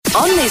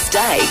On This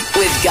Day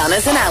with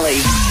Gunners and Ali.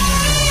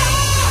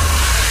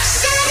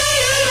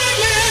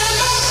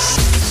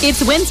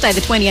 It's Wednesday,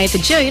 the 28th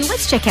of June.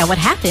 Let's check out what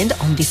happened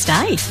on this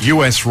day.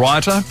 US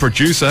writer,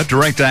 producer,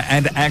 director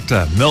and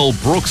actor Mel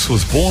Brooks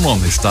was born on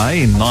this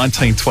day in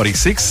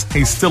 1926.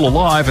 He's still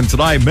alive, and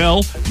today,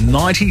 Mel,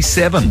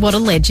 97. What a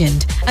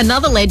legend.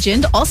 Another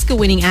legend,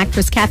 Oscar-winning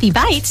actress Kathy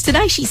Bates.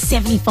 Today she's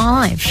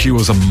 75. She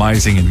was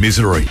amazing in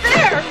Misery.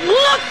 There!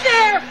 Look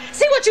there!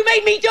 See what you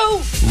made me do?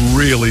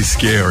 Really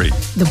scary.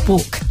 The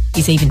book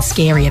is even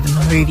scarier than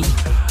the movie.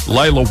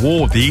 Layla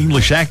Ward, the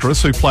English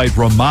actress who played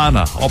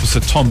Romana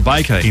opposite Tom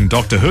Baker in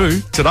Doctor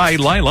Who. Today,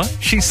 Layla,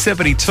 she's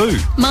 72.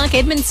 Mark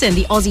Edmondson,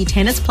 the Aussie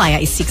tennis player,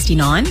 is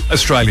 69.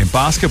 Australian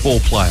basketball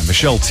player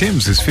Michelle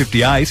Timms is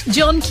 58.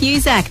 John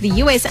Cusack, the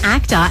US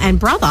actor and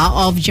brother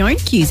of Joan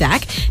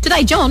Cusack.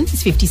 Today, John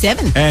is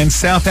 57. And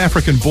South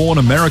African-born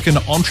American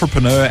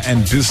entrepreneur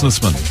and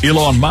businessman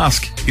Elon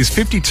Musk is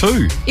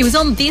 52. It was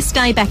on this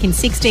day back in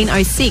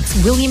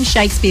 1606, William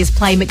Shakespeare's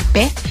play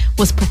Macbeth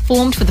was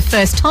performed for the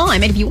first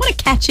time. And if you want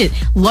to catch it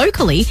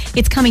locally,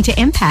 it's coming to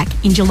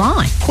MPAC in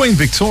July. Queen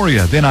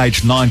Victoria, then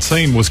aged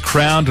 19, was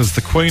crowned as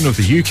the Queen of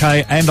the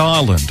UK and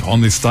Ireland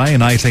on this day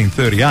in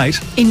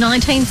 1838. In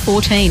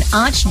 1914,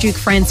 Archduke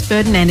Franz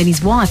Ferdinand and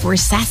his wife were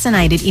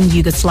assassinated in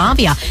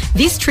Yugoslavia.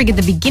 This triggered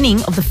the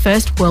beginning of the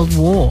First World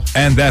War.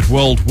 And that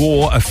World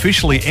War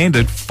officially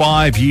ended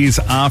 5 years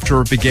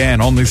after it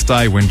began on this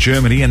day when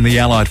Germany and the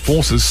Allied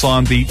forces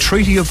signed the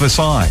Treaty of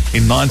Versailles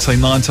in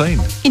 1919.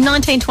 In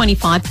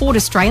 1925, Ford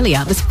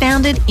Australia was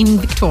founded in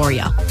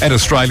Victoria. And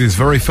Australia's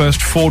very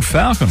first Ford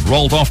Falcon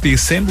rolled off the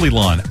assembly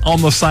line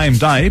on the same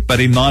day, but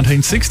in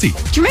 1960. Do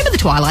you remember the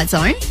Twilight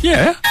Zone?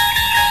 Yeah.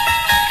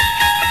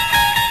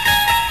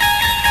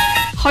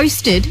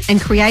 Hosted and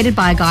created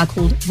by a guy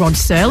called Rod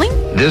Serling.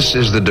 This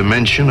is the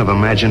dimension of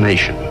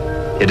imagination.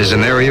 It is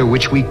an area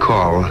which we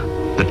call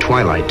the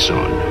Twilight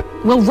Zone.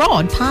 Well,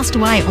 Rod passed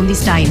away on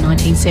this day in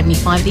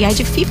 1975 at the age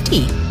of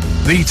 50.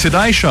 The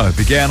Today Show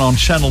began on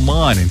Channel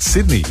 9 in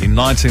Sydney in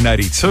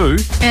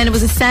 1982. And it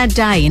was a sad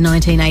day in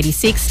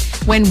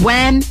 1986 when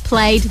Wham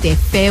played their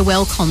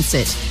farewell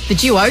concert. The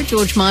duo,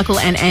 George Michael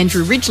and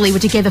Andrew Ridgeley, were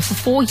together for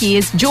 4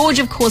 years. George,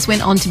 of course,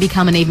 went on to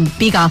become an even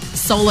bigger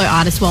solo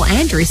artist, while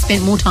Andrew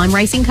spent more time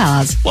racing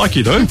cars. Like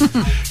you do.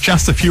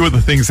 Just a few of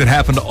the things that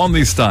happened on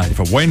this day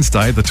for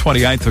Wednesday, the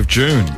 28th of June.